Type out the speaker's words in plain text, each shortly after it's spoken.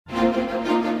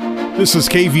This is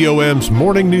KVOM's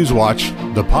Morning News Watch,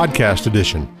 the podcast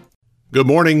edition. Good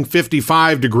morning,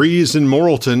 55 degrees in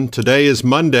Morrilton. Today is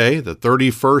Monday, the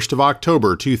 31st of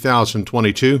October,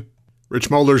 2022. Rich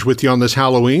Mollers with you on this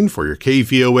Halloween for your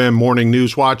KVOM Morning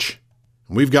News Watch.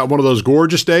 We've got one of those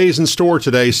gorgeous days in store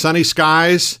today. Sunny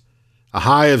skies, a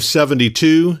high of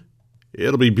 72.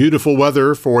 It'll be beautiful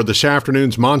weather for this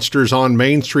afternoon's Monsters on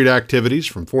Main Street activities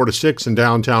from 4 to 6 in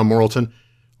downtown Morrilton.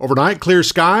 Overnight, clear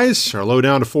skies, our low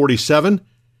down to 47.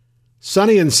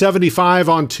 Sunny and 75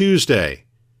 on Tuesday.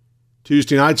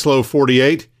 Tuesday night's low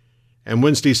 48. And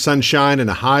Wednesday, sunshine and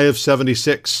a high of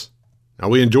 76. Now,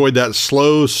 we enjoyed that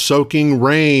slow, soaking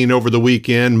rain over the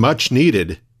weekend, much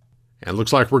needed. And it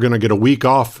looks like we're going to get a week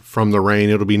off from the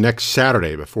rain. It'll be next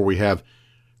Saturday before we have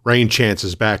rain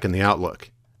chances back in the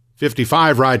outlook.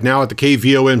 55 right now at the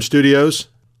KVOM studios.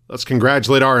 Let's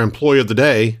congratulate our employee of the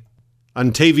day,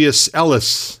 Untavius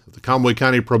Ellis of the Conway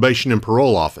County Probation and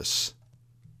Parole Office.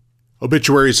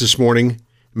 Obituaries this morning.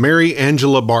 Mary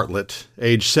Angela Bartlett,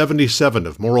 age 77,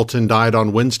 of Morrilton, died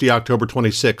on Wednesday, October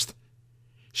 26th.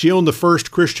 She owned the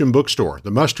first Christian bookstore,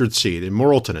 the Mustard Seed, in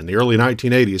Morrilton in the early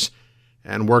 1980s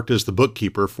and worked as the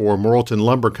bookkeeper for Morrilton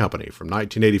Lumber Company from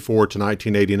 1984 to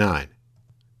 1989.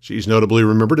 She's notably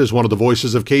remembered as one of the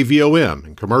voices of KVOM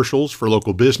in commercials for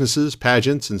local businesses,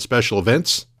 pageants, and special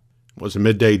events. Was a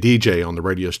midday DJ on the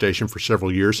radio station for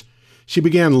several years. She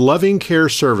began Loving Care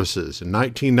Services in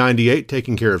 1998,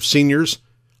 taking care of seniors,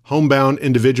 homebound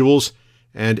individuals,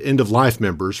 and end-of-life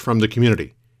members from the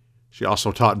community. She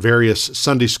also taught various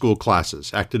Sunday school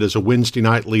classes, acted as a Wednesday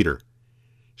night leader.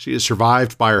 She is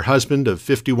survived by her husband of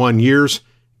 51 years,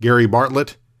 Gary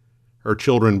Bartlett, her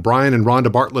children Brian and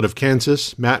Rhonda Bartlett of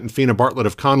Kansas, Matt and Fina Bartlett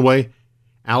of Conway,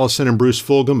 Allison and Bruce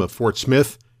Fulgham of Fort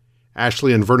Smith,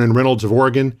 Ashley and Vernon Reynolds of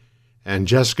Oregon, and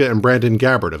Jessica and Brandon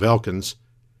Gabbard of Elkins,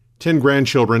 10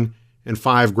 grandchildren, and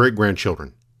 5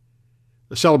 great-grandchildren.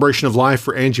 The celebration of life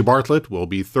for Angie Bartlett will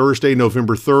be Thursday,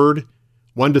 November 3rd,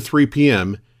 1 to 3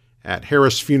 p.m. at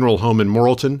Harris Funeral Home in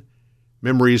Morrilton.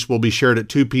 Memories will be shared at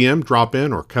 2 p.m. Drop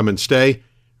in or come and stay.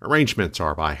 Arrangements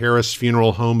are by Harris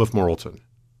Funeral Home of Morrilton.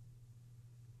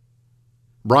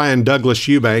 Brian Douglas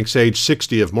Eubanks, age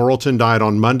 60, of Morrilton, died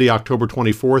on Monday, October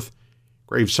 24th.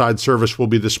 Graveside service will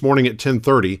be this morning at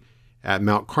 10:30 at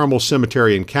Mount Carmel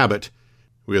Cemetery in Cabot,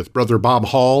 with Brother Bob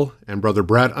Hall and Brother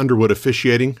Brad Underwood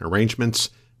officiating.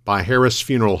 Arrangements by Harris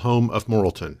Funeral Home of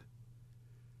Morrilton.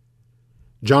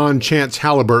 John Chance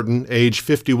Halliburton, age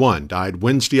 51, died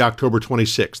Wednesday, October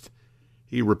 26th.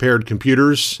 He repaired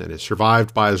computers and is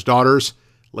survived by his daughters,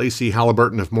 Lacey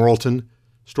Halliburton of Morrilton,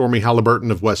 Stormy Halliburton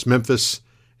of West Memphis,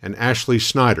 and Ashley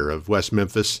Snyder of West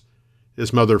Memphis,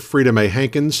 his mother Frida Mae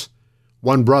Hankins,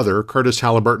 one brother, Curtis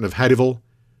Halliburton of Hattieville,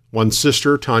 one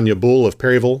sister, Tanya Bull of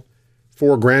Perryville,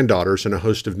 4 granddaughters, and a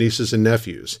host of nieces and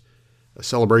nephews. A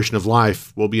celebration of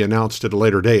life will be announced at a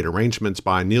later date. Arrangements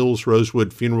by Niels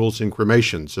Rosewood Funerals and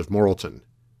Cremations of Morrilton.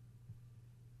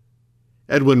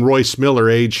 Edwin Royce Miller,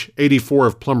 age 84,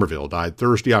 of Plumerville, died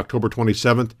Thursday, October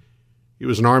 27th. He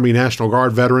was an Army National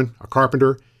Guard veteran, a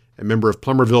carpenter, and member of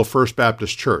Plumerville First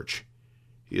Baptist Church.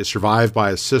 He is survived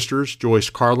by his sisters, Joyce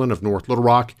Carlin of North Little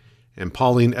Rock and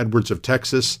Pauline Edwards of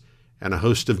Texas, and a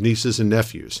host of nieces and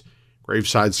nephews.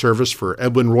 Graveside service for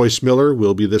Edwin Royce Miller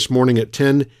will be this morning at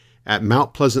 10 at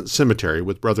Mount Pleasant Cemetery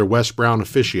with Brother Wes Brown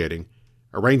officiating.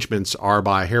 Arrangements are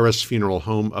by Harris Funeral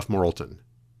Home of Morrilton.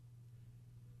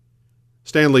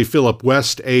 Stanley Philip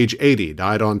West, age 80,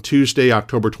 died on Tuesday,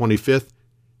 October 25th.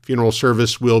 Funeral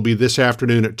service will be this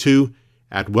afternoon at 2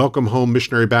 at Welcome Home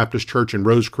Missionary Baptist Church in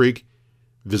Rose Creek.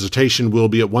 Visitation will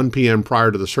be at 1 p.m.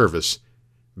 prior to the service.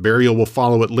 Burial will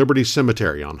follow at Liberty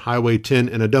Cemetery on Highway 10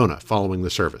 in Adona following the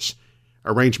service.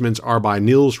 Arrangements are by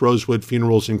Niels Rosewood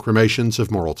Funerals and Cremations of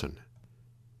Morrilton.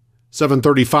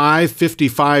 7:35,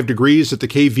 55 degrees at the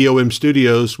KVOM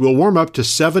studios. We'll warm up to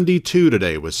 72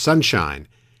 today with sunshine.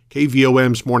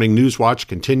 KVOM's Morning News Watch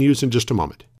continues in just a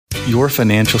moment. Your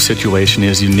financial situation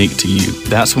is unique to you.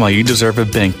 That's why you deserve a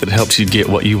bank that helps you get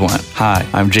what you want. Hi,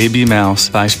 I'm JB Mouse,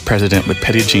 Vice President with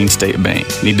Petit Jean State Bank.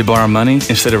 Need to borrow money?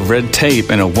 Instead of red tape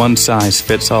and a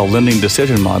one-size-fits-all lending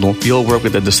decision model, you'll work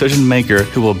with a decision maker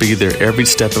who will be there every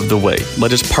step of the way.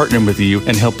 Let us partner with you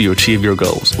and help you achieve your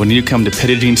goals. When you come to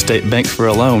Petit Jean State Bank for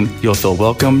a loan, you'll feel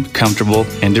welcome, comfortable,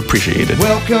 and appreciated.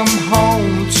 Welcome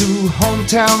home to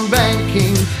hometown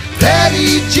banking.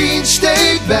 Petit Jean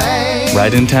State Bank.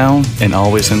 Right in town and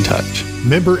always in touch.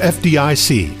 Member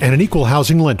FDIC and an equal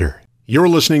housing lender. You're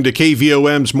listening to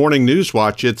KVOM's Morning News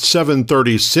Watch. It's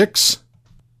 7:36,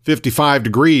 55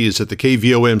 degrees at the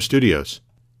KVOM studios.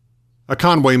 A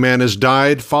Conway man has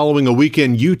died following a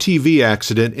weekend UTV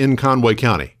accident in Conway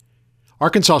County.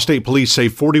 Arkansas State Police say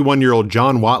 41-year-old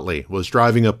John Watley was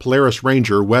driving a Polaris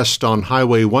Ranger west on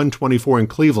Highway 124 in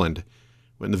Cleveland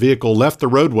when the vehicle left the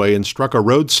roadway and struck a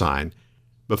road sign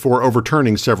before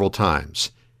overturning several times.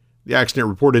 The accident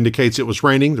report indicates it was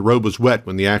raining. The road was wet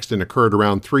when the accident occurred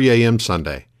around 3 a.m.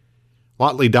 Sunday.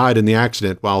 Watley died in the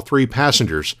accident while 3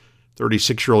 passengers,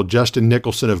 36-year-old Justin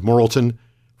Nicholson of Morrilton,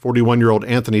 41-year-old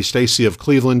Anthony Stacy of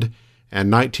Cleveland,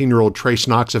 and 19-year-old Trace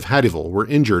Knox of Hattieville, were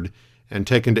injured and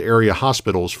taken to area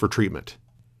hospitals for treatment.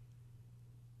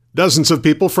 Dozens of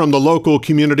people from the local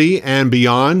community and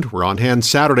beyond were on hand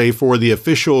Saturday for the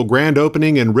official grand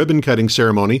opening and ribbon-cutting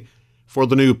ceremony for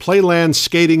the new Playland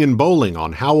Skating and Bowling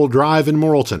on Howell Drive in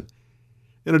Morrilton.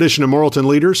 In addition to Morrilton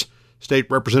leaders,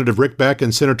 State Representative Rick Beck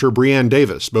and Senator Breanne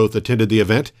Davis both attended the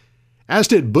event, as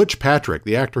did Butch Patrick,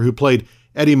 the actor who played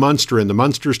Eddie Munster in the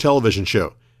Munsters television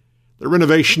show. The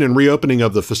renovation and reopening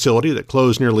of the facility that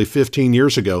closed nearly 15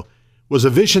 years ago was a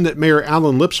vision that Mayor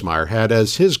Alan Lipsmeyer had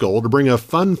as his goal to bring a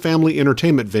fun family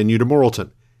entertainment venue to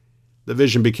Morrilton. The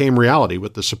vision became reality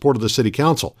with the support of the City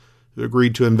Council, who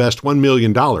agreed to invest $1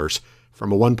 million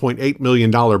from a $1.8 million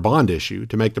bond issue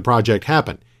to make the project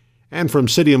happen, and from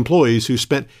city employees who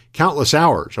spent countless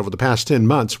hours over the past 10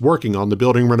 months working on the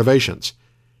building renovations.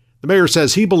 The mayor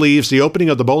says he believes the opening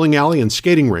of the bowling alley and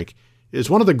skating rink is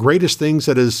one of the greatest things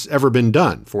that has ever been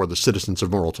done for the citizens of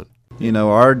Morrilton. You know,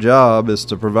 our job is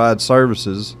to provide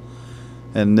services,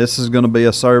 and this is going to be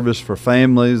a service for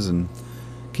families and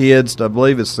kids. I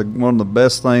believe it's one of the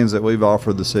best things that we've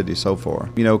offered the city so far.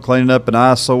 You know, cleaning up an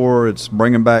eyesore, it's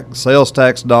bringing back sales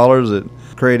tax dollars. It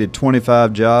created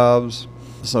 25 jobs,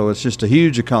 so it's just a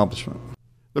huge accomplishment.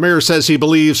 The mayor says he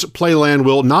believes Playland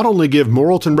will not only give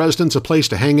Morrilton residents a place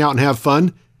to hang out and have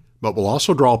fun, but will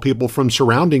also draw people from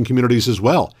surrounding communities as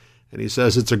well. And he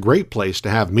says it's a great place to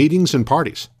have meetings and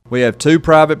parties. We have 2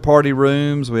 private party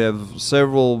rooms. We have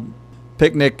several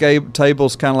picnic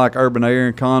tables, kind of like Urban Air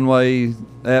and Conway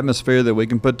atmosphere that we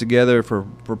can put together for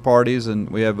parties. And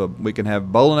we can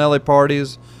have bowling alley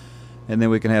parties, and then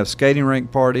we can have skating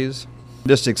rink parties.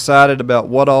 Just excited about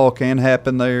what all can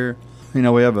happen there. You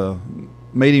know, we have a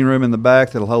meeting room in the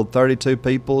back that'll hold 32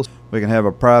 people. We can have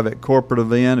a private corporate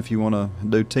event if you want to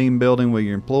do team building with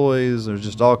your employees. There's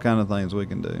just all kinds of things we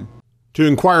can do. To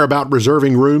inquire about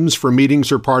reserving rooms for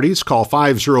meetings or parties, call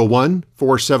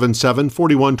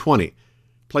 501-477-4120.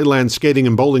 Playland Skating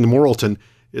and Bowling in Morrilton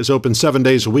is open 7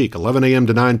 days a week, 11 a.m.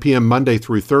 to 9 p.m. Monday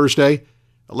through Thursday,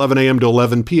 11 a.m. to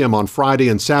 11 p.m. on Friday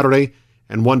and Saturday,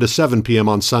 and 1 to 7 p.m.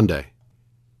 on Sunday.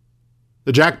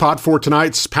 The jackpot for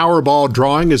tonight's Powerball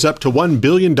drawing is up to $1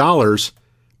 billion,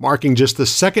 marking just the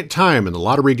second time in the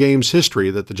lottery game's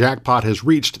history that the jackpot has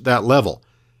reached that level.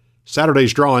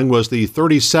 Saturday's drawing was the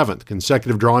 37th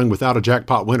consecutive drawing without a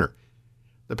jackpot winner.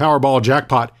 The Powerball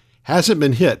jackpot hasn't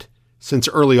been hit since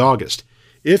early August.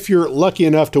 If you're lucky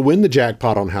enough to win the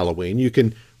jackpot on Halloween, you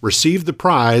can receive the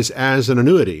prize as an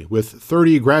annuity with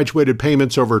 30 graduated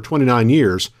payments over 29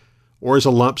 years or as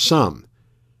a lump sum.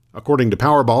 According to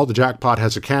Powerball, the jackpot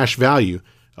has a cash value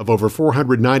of over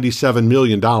 $497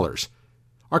 million.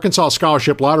 Arkansas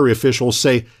Scholarship Lottery officials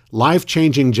say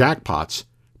life-changing jackpots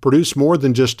produce more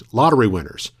than just lottery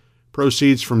winners.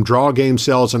 Proceeds from draw game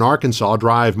sales in Arkansas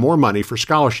drive more money for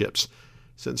scholarships.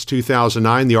 Since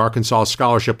 2009, the Arkansas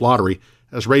Scholarship Lottery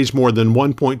has raised more than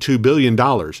 $1.2 billion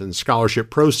in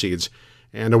scholarship proceeds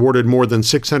and awarded more than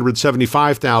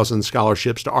 675,000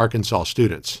 scholarships to Arkansas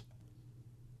students.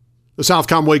 The South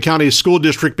Conway County School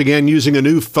District began using a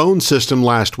new phone system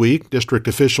last week. District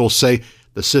officials say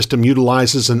the system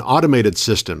utilizes an automated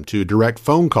system to direct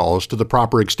phone calls to the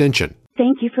proper extension.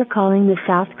 Thank you for calling the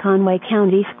South Conway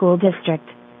County School District.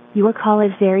 Your call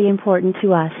is very important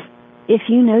to us. If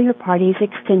you know your party's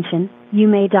extension, you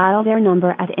may dial their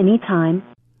number at any time.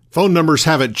 Phone numbers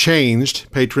haven't changed.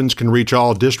 Patrons can reach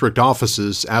all district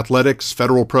offices, athletics,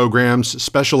 federal programs,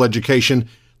 special education,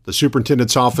 the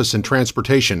superintendent's office, and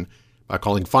transportation by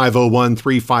calling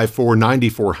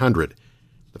 501-354-9400.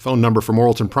 The phone number for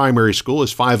Morrilton Primary School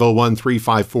is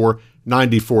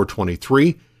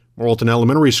 501-354-9423. Morrilton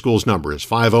Elementary School's number is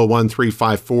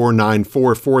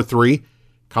 501-354-9443.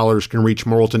 Callers can reach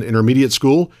Morrilton Intermediate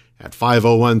School at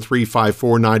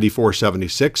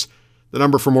 501-354-9476. The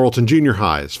number for Morrilton Junior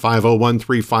High is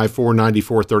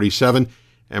 501-354-9437,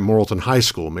 and Morrilton High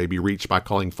School may be reached by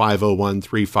calling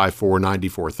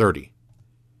 501-354-9430.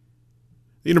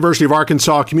 The University of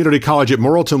Arkansas Community College at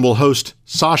Morrilton will host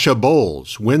Sasha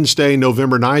Bowles Wednesday,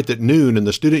 November 9th at noon in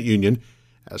the Student Union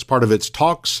as part of its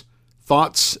Talks,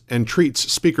 Thoughts, and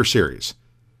Treats speaker series.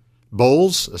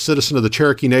 Bowles, a citizen of the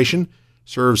Cherokee Nation,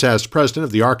 serves as president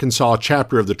of the Arkansas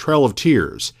chapter of the Trail of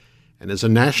Tears and is a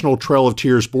National Trail of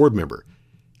Tears board member.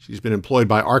 She's been employed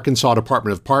by Arkansas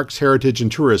Department of Parks, Heritage,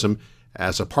 and Tourism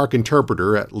as a park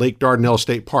interpreter at Lake Dardanelle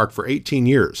State Park for 18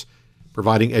 years,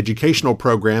 providing educational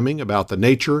programming about the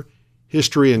nature,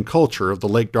 history, and culture of the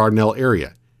Lake Dardanelle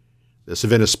area. This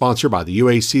event is sponsored by the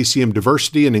UACCM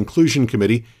Diversity and Inclusion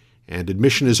Committee, and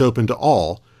admission is open to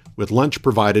all, with lunch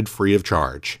provided free of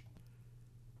charge.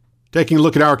 Taking a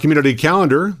look at our community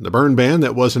calendar, the burn ban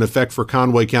that was in effect for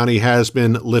Conway County has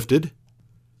been lifted.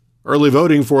 Early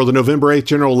voting for the November 8th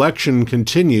general election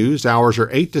continues. Hours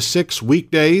are 8 to 6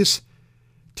 weekdays,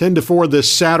 10 to 4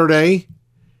 this Saturday,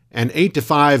 and 8 to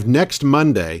 5 next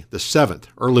Monday, the 7th.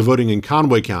 Early voting in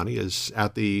Conway County is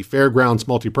at the Fairgrounds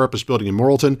Multipurpose Building in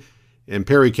Morrilton. In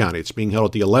Perry County, it's being held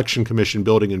at the Election Commission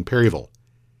Building in Perryville.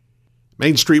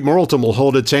 Main Street Morrilton will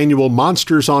hold its annual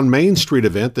Monsters on Main Street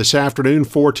event this afternoon,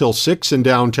 4 till 6 in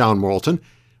downtown Morrilton,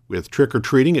 with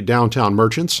trick-or-treating at downtown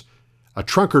Merchants, a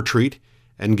trunk-or-treat,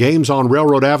 and games on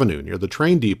Railroad Avenue near the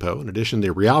train depot. In addition,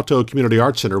 the Rialto Community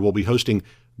Arts Center will be hosting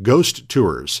ghost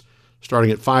tours starting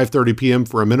at 5:30 p.m.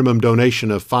 for a minimum donation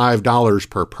of $5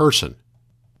 per person.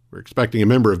 We're expecting a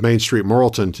member of Main Street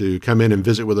Morrilton to come in and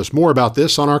visit with us more about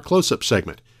this on our close-up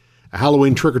segment. A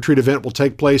Halloween trick-or-treat event will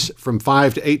take place from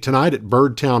 5 to 8 tonight at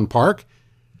Birdtown Park.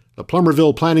 The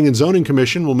Plumerville Planning and Zoning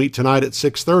Commission will meet tonight at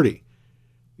 6:30.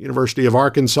 University of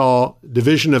Arkansas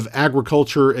Division of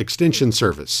Agriculture Extension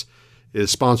Service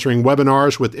is sponsoring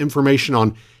webinars with information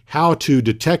on how to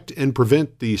detect and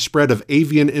prevent the spread of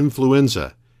avian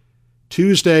influenza,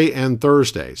 Tuesday and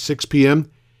Thursday, 6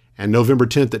 p.m., and November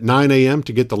 10th at 9 a.m.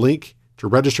 To get the link to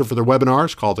register for the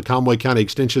webinars, call the Conway County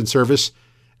Extension Service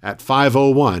at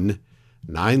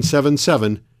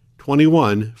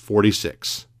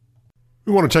 501-977-2146.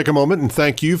 We want to take a moment and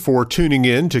thank you for tuning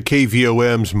in to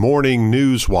KVOM's Morning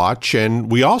News Watch,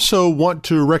 and we also want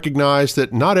to recognize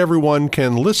that not everyone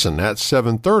can listen at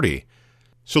 7:30.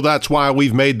 So that's why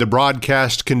we've made the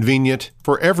broadcast convenient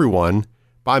for everyone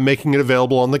by making it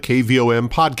available on the KVOM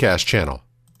podcast channel.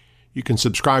 You can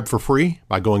subscribe for free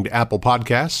by going to Apple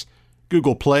Podcasts,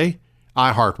 Google Play,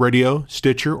 iHeartRadio,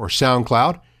 Stitcher, or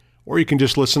SoundCloud, or you can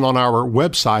just listen on our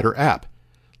website or app.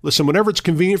 Listen whenever it's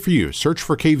convenient for you. Search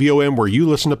for KVOM where you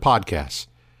listen to podcasts.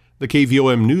 The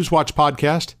KVOM Newswatch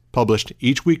podcast, published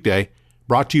each weekday,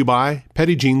 brought to you by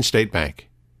Petit Jean State Bank.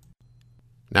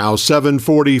 Now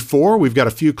 7:44, we've got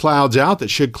a few clouds out that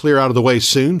should clear out of the way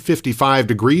soon. 55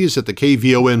 degrees at the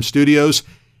KVOM studios.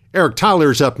 Eric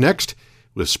Tyler's up next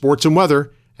with sports and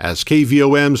weather as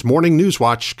KVOM's Morning News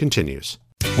Watch continues.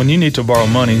 When you need to borrow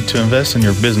money to invest in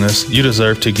your business, you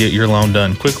deserve to get your loan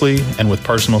done quickly and with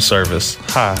personal service.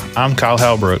 Hi, I'm Kyle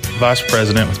Halbrook, Vice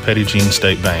President with Petit Jean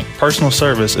State Bank. Personal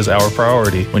service is our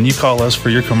priority. When you call us for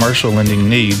your commercial lending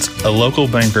needs, a local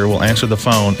banker will answer the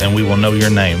phone and we will know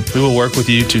your name. We will work with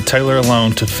you to tailor a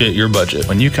loan to fit your budget.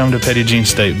 When you come to Petit Jean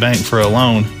State Bank for a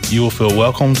loan, you will feel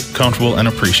welcomed, comfortable, and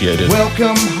appreciated.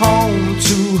 Welcome home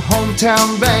to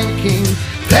hometown banking.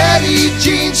 Petit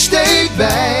Jean State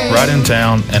Bank. Right in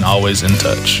town and always in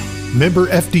touch. Member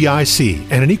FDIC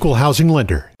and an equal housing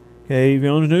lender.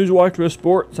 KVOM's News Watch with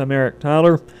Sports. I'm Eric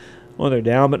Tyler. Well, they're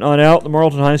down but not out. The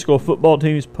Morrilton High School football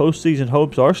team's postseason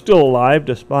hopes are still alive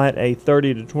despite a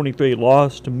 30-23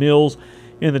 loss to Mills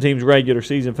in the team's regular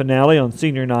season finale on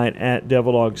senior night at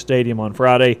Devil Dog Stadium on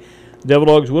Friday. The Devil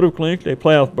Dogs would have clinched a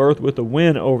playoff berth with a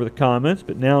win over the Comets,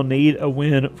 but now need a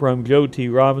win from Joe T.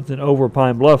 Robinson over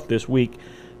Pine Bluff this week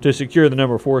to secure the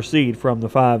number 4 seed from the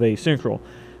 5A Central.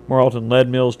 Morrilton led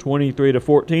Mills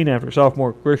 23-14 after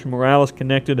sophomore Christian Morales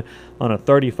connected on a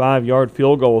 35-yard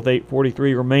field goal with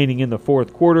 8:43 remaining in the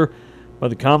fourth quarter, but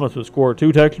the Comets would score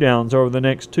 2 touchdowns over the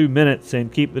next 2 minutes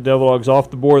and keep the Devil Dogs off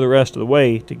the board the rest of the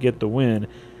way to get the win.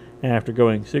 After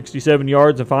going 67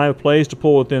 yards and 5 plays to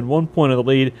pull within 1 point of the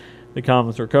lead, the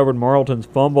Comets recovered Morrilton's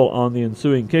fumble on the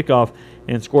ensuing kickoff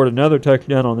and scored another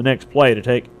touchdown on the next play to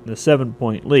take the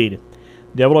 7-point lead.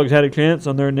 Devil Dogs had a chance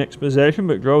on their next possession,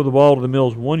 but drove the ball to the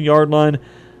Mills' 1-yard line,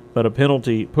 but a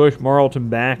penalty pushed Morrilton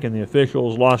back, and the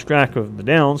officials lost track of the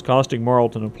downs, costing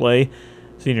Morrilton a play.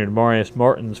 Senior Demarius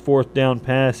Martin's 4th down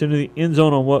pass into the end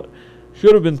zone on what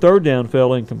should have been 3rd down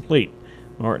fell incomplete.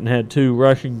 Martin had 2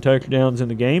 rushing touchdowns in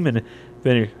the game and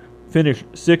finished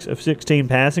 6 of 16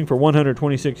 passing for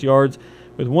 126 yards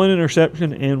with 1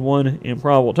 interception and 1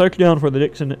 improbable touchdown for the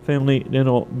Dixon Family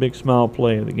Dental Big Smile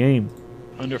play of the game.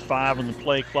 Under 5 on the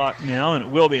play clock now, and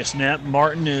it will be a snap.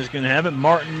 Martin is going to have it.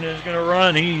 Martin is going to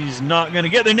run. He's not going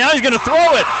to get there. Now he's going to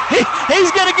throw it.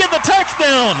 He's going to get the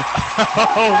touchdown.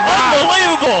 Oh, wow.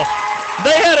 Unbelievable.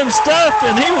 They had him stuffed,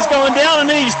 and he was going down, and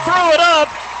then he threw it up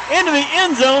into the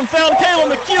end zone, found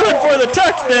Caleb McEwen for the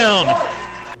touchdown.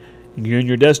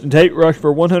 Junior Destin Tate rushed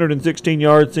for 116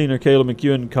 yards. Senior Caleb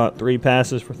McEwen caught 3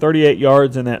 passes for 38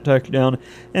 yards in that touchdown.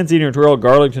 And senior Terrell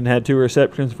Garlington had 2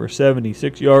 receptions for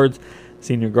 76 yards.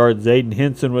 Senior guard Zayden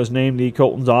Henson was named the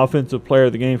Colton's Offensive Player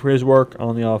of the Game for his work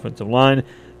on the offensive line.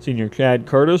 Senior Chad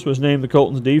Curtis was named the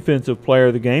Colton's Defensive Player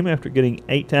of the Game after getting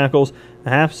 8 tackles, a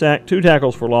half sack, 2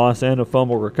 tackles for loss, and a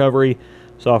fumble recovery.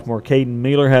 Sophomore Caden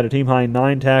Mealer had a team-high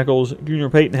 9 tackles. Junior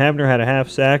Peyton Havner had a half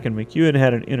sack, and McEwen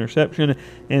had an interception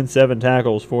and 7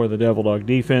 tackles for the Devil Dog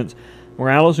defense.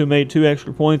 Morales, who made 2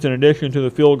 extra points in addition to the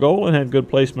field goal and had good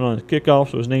placement on his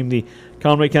kickoffs, was named the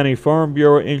Conway County Farm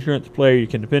Bureau Insurance Player you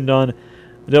can depend on.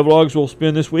 The Devil Dogs will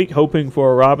spend this week hoping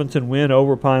for a Robinson win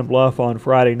over Pine Bluff on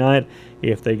Friday night.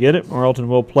 If they get it, Marlton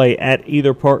will play at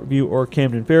either Parkview or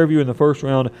Camden Fairview in the first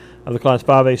round of the Class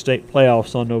 5A state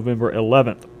playoffs on November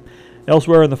 11th.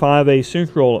 Elsewhere in the 5A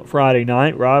Central Friday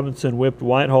night, Robinson whipped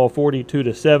Whitehall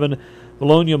 42-7.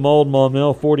 Bologna mauled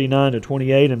Maumelle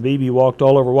 49-28, and BB walked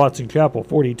all over Watson Chapel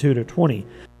 42-20.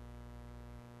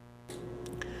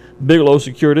 Bigelow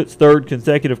secured its 3rd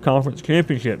consecutive conference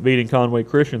championship, beating Conway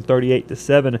Christian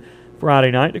 38-7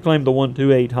 Friday night to claim the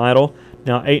 1-2A title.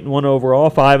 Now 8-1 overall,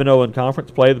 5-0 in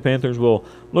conference play. The Panthers will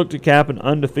look to cap an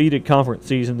undefeated conference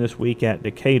season this week at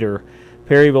Decatur.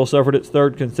 Perryville suffered its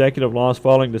 3rd consecutive loss,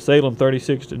 falling to Salem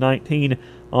 36-19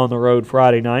 on the road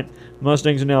Friday night. The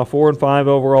Mustangs are now 4-5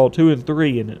 overall,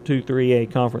 2-3 in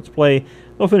 2-3A conference play.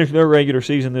 They'll finish their regular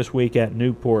season this week at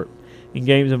Newport. In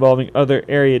games involving other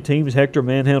area teams, Hector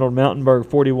manhandled Mountainburg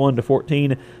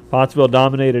 41-14. Pottsville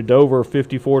dominated Dover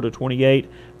 54-28.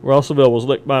 Russellville was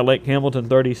licked by Lake Hamilton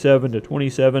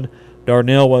 37-27.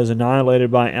 Darnell was annihilated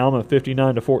by Alma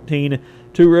 59-14.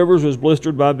 Two Rivers was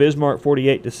blistered by Bismarck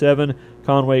 48-7.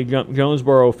 Conway jumped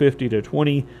Jonesboro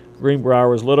 50-20. Greenbrier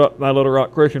was lit up by Little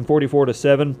Rock Christian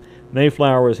 44-7.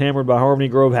 Mayflower was hammered by Harmony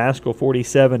Grove Haskell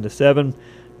 47-7.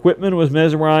 Quitman was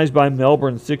mesmerized by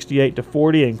Melbourne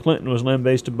 68-40, and Clinton was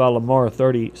lambasted by Lamar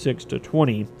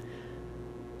 36-20.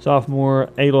 Sophomore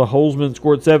Ayla Holzman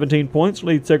scored 17 points to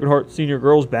lead Sacred Heart Senior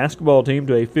Girls basketball team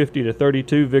to a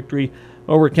 50-32 victory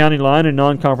over County Line in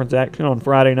non-conference action on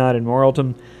Friday night in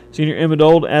Marlton. Senior Emma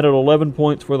Dold added 11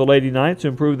 points for the Lady Knights to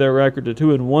improve their record to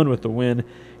 2-1 with the win.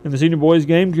 In the senior boys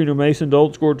game, Junior Mason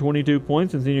Dold scored 22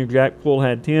 points and Senior Jack Poole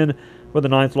had 10, but the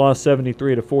Knights lost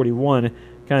 73-41.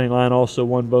 County Line also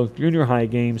won both junior high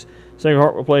games. Sacred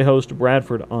Heart will play host to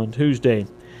Bradford on Tuesday.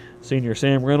 Senior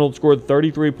Sam Reynolds scored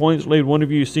 33 points to lead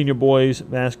Wonderview's senior boys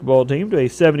basketball team to a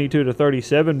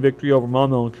 72-37 victory over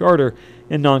Maumelle Charter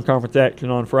in non-conference action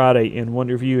on Friday in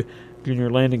Wonderview. Junior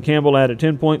Landon Campbell added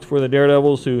 10 points for the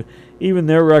Daredevils, who evened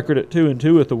their record at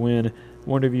 2-2 with the win.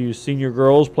 Wonderview's senior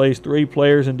girls placed 3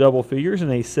 players in double figures in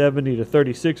a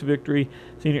 70-36 victory.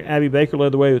 Senior Abby Baker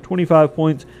led the way with 25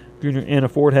 points. Junior Anna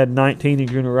Ford had 19, and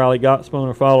Junior Riley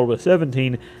Gottsponer followed with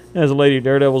 17 as the Lady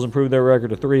Daredevils improved their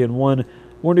record to 3-1.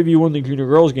 Wonderview won the junior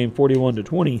girls game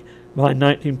 41-20 behind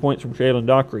 19 points from Shaylin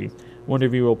Dockery.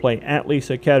 Wonderview will play at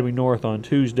Lisa Academy North on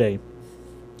Tuesday.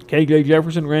 KJ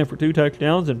Jefferson ran for 2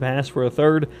 touchdowns and passed for a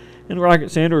third, and Rocket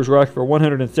Sanders rushed for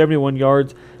 171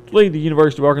 yards to lead the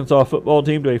University of Arkansas football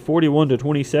team to a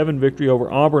 41-27 victory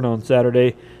over Auburn on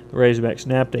Saturday. The Razorbacks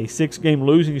snapped a 6-game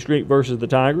losing streak versus the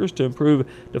Tigers to improve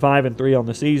to 5-3 on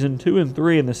the season,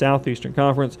 2-3 in the Southeastern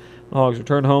Conference. The Hogs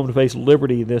return home to face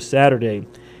Liberty this Saturday.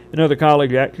 In other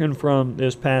college action from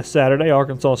this past Saturday,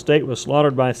 Arkansas State was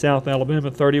slaughtered by South Alabama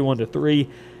 31-3.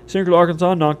 Central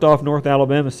Arkansas knocked off North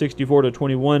Alabama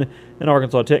 64-21, and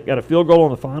Arkansas Tech got a field goal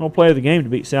on the final play of the game to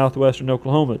beat Southwestern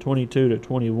Oklahoma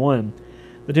 22-21.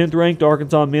 The 10th-ranked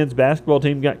Arkansas men's basketball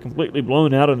team got completely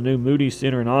blown out of the new Moody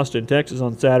Center in Austin, Texas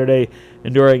on Saturday,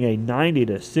 enduring a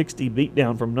 90-60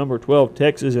 beatdown from number 12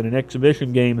 Texas in an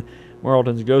exhibition game.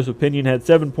 Marlton's Joseph Pinion had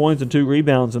 7 points and 2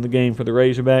 rebounds in the game for the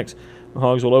Razorbacks. The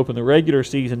Hogs will open the regular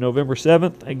season November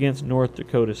 7th against North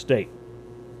Dakota State.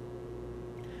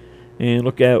 And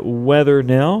look at weather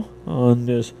now on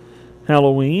this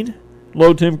Halloween.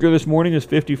 Low temperature this morning is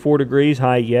 54 degrees.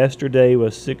 High yesterday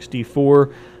was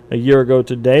 64. A year ago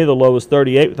today, the low was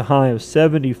 38 with a high of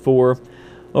 74.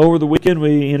 Over the weekend,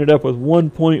 we ended up with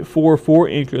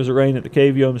 1.44 inches of rain at the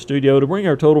KVOM studio to bring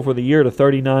our total for the year to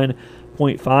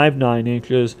 39.59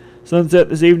 inches. Sunset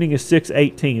this evening is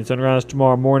 6:18. Sunrise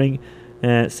tomorrow morning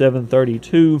at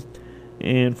 7:32.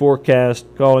 And forecast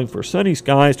calling for sunny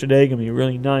skies today. Going to be a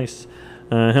really nice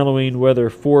Halloween weather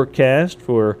forecast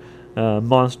for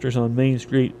Monsters on Main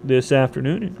Street this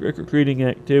afternoon. And trick-or-treating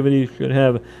activities should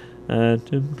have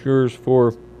temperatures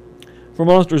for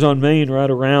Monsters on Main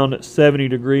right around 70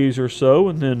 degrees or so.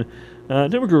 And then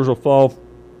temperatures will fall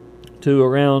to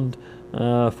around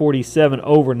 47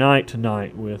 overnight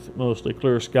tonight with mostly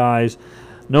clear skies.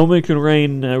 No mention of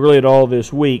rain really at all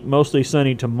this week. Mostly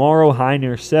sunny tomorrow, high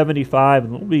near 75,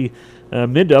 and it'll be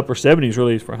mid to upper 70s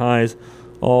really for highs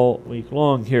all week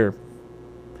long here.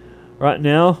 Right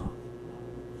now,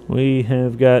 we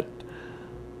have got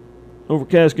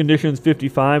overcast conditions,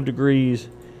 55 degrees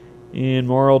in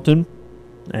Morrilton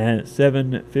at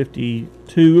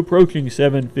 7:52, approaching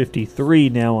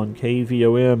 7:53 now on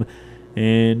KVOM,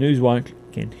 and Newswatch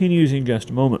continues in just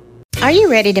a moment. Are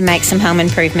you ready to make some home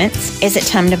improvements? Is it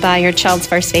time to buy your child's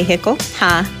first vehicle?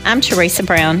 Hi, I'm Teresa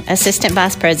Brown, Assistant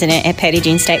Vice President at Petit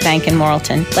Jean State Bank in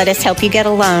Morrilton. Let us help you get a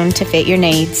loan to fit your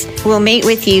needs. We'll meet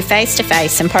with you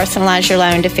face-to-face and personalize your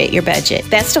loan to fit your budget.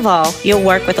 Best of all, you'll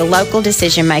work with a local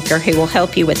decision maker who will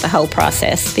help you with the whole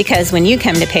process. Because when you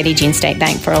come to Petit Jean State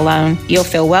Bank for a loan, you'll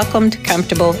feel welcomed,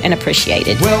 comfortable, and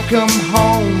appreciated. Welcome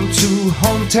home to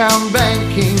hometown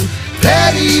banking.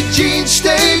 Petit Jean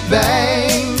State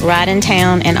Bank. Right in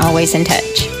town and always in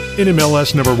touch.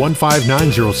 NMLS number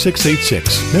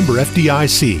 1590686. Member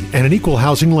FDIC and an equal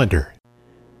housing lender.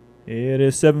 It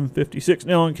is 7:56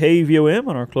 now on KVOM.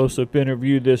 On our close-up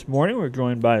interview this morning, we're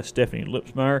joined by Stephanie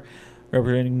Lipsmeyer,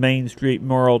 representing Main Street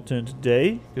Morrilton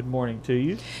today. Good morning to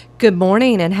you. Good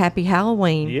morning and happy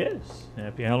Halloween. Yes,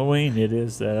 happy Halloween. It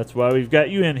is. That's why we've got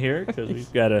you in here, because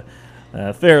we've got a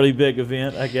fairly big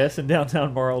event, I guess, in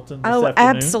downtown Morrilton this afternoon.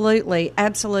 Absolutely,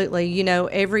 absolutely. You know,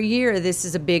 every year this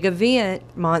is a big event,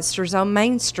 Monsters on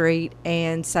Main Street,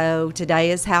 and so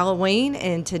today is Halloween,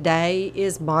 and today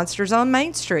is Monsters on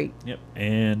Main Street. Yep,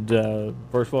 and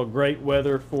first of all, great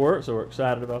weather for it, so we're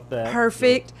excited about that.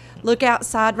 Perfect. So, Look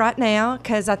outside right now,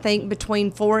 because I think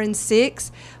between 4 and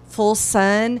 6, full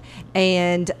sun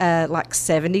and like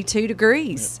 72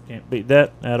 degrees. Yep, can't beat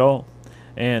that at all.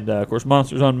 And, of course,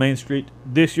 Monsters on Main Street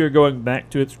this year going back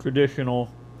to its traditional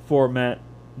format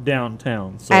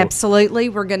downtown. So absolutely.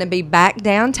 We're going to be back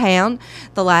downtown.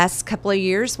 The last couple of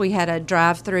years we had a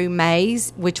drive-through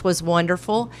maze, which was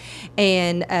wonderful.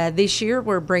 And this year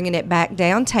we're bringing it back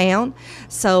downtown.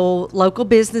 So local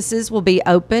businesses will be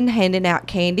open, handing out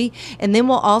candy. And then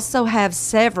we'll also have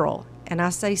several, and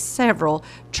I say several,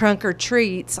 trunk or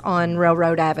treats on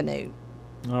Railroad Avenue.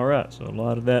 All right. So a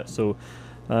lot of that. So,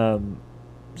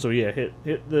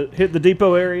 hit the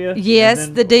depot area. Yes,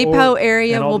 the depot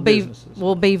area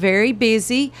will be very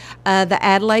busy. The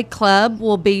Adelaide Club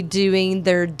will be doing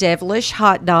their devilish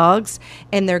hot dogs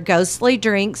and their ghostly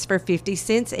drinks for 50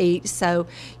 cents each. So,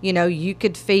 you know, you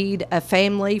could feed a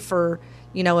family for,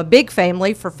 you know, a big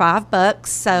family for $5.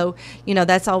 So, you know,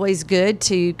 that's always good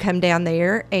to come down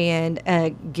there and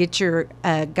get your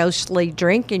ghostly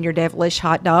drink and your devilish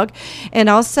hot dog. And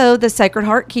also the Sacred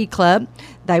Heart Key Club,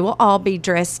 they will all be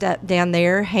dressed up down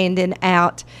there handing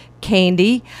out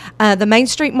candy. The Main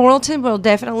Street Morrilton will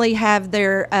definitely have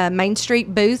their Main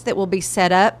Street booth that will be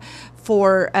set up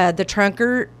for the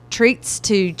trunker treats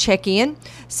to check in.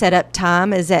 Setup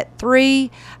time is at 3,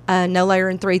 no later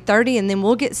than 3:30, and then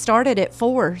we'll get started at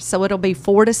 4. So it'll be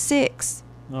 4 to 6.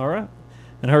 All right.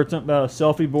 And I heard something about a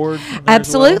selfie board.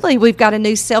 Absolutely. We've got a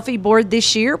new selfie board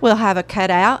this year. We'll have a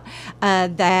cutout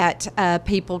that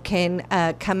people can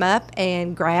come up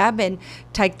and grab and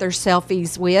take their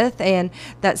selfies with, and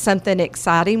that's something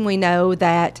exciting. We know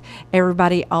that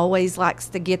everybody always likes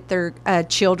to get their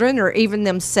children or even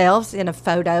themselves in a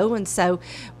photo, and so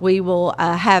we will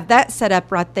have that set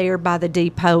up right there by the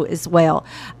depot as well.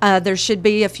 There should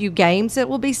be a few games that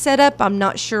will be set up. I'm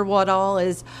not sure what all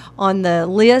is on the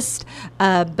list,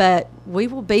 but we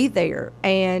will be there.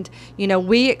 And, you know,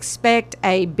 we expect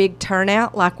a big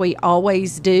turnout like we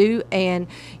always do. And,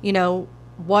 you know,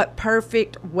 what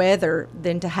perfect weather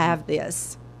than to have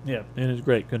this. Yeah, it is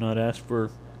great. Could not ask for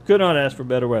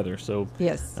better weather. So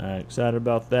yes, excited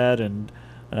about that. And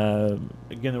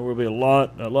again, there will be a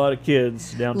lot of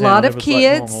kids downtown. A lot of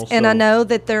kids, like normal, and I know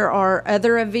that there are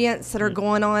other events that are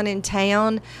going on in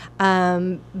town.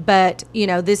 But you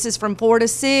know, this is from 4 to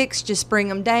 6. Just bring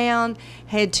them down.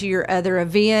 Head to your other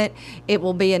event. It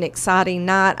will be an exciting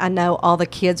night. I know all the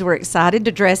kids were excited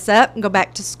to dress up and go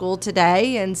back to school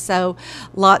today, and so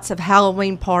lots of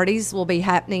Halloween parties will be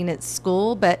happening at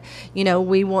school. But you know,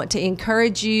 we want to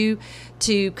encourage you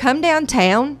to come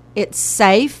downtown. It's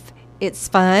safe. It's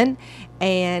fun,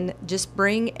 and just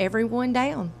bring everyone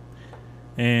down.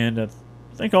 And I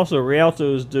think also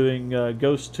Rialto is doing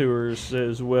ghost tours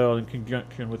as well in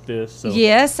conjunction with this. So.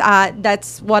 Yes,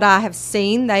 that's what I have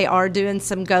seen. They are doing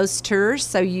some ghost tours,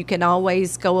 so you can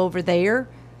always go over there.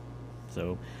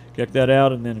 So check that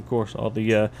out, and then of course all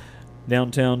the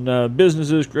downtown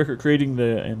businesses, trick or treating,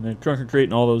 and the trunk or treat,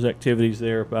 and all those activities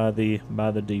there by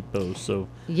the depot. So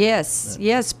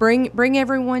yes, bring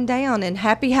everyone down, and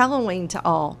happy Halloween to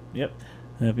all. Yep.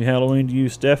 Happy Halloween to you,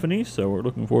 Stephanie. So we're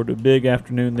looking forward to a big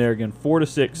afternoon there again, 4 to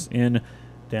 6 in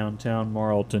downtown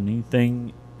Morrilton.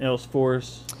 Anything else for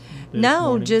us? No,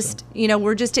 morning? just,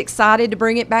 we're just excited to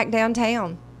bring it back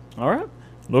downtown. All right.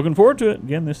 Looking forward to it.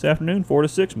 Again, this afternoon, 4 to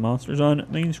 6, Monsters on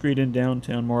Main Street in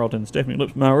downtown Morrilton. Stephanie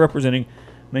Lipsmeyer representing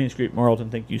Main Street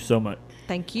Morrilton. Thank you so much.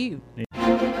 Thank you.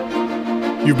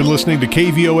 You've been listening to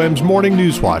KVOM's Morning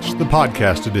News Watch, the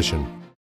podcast edition.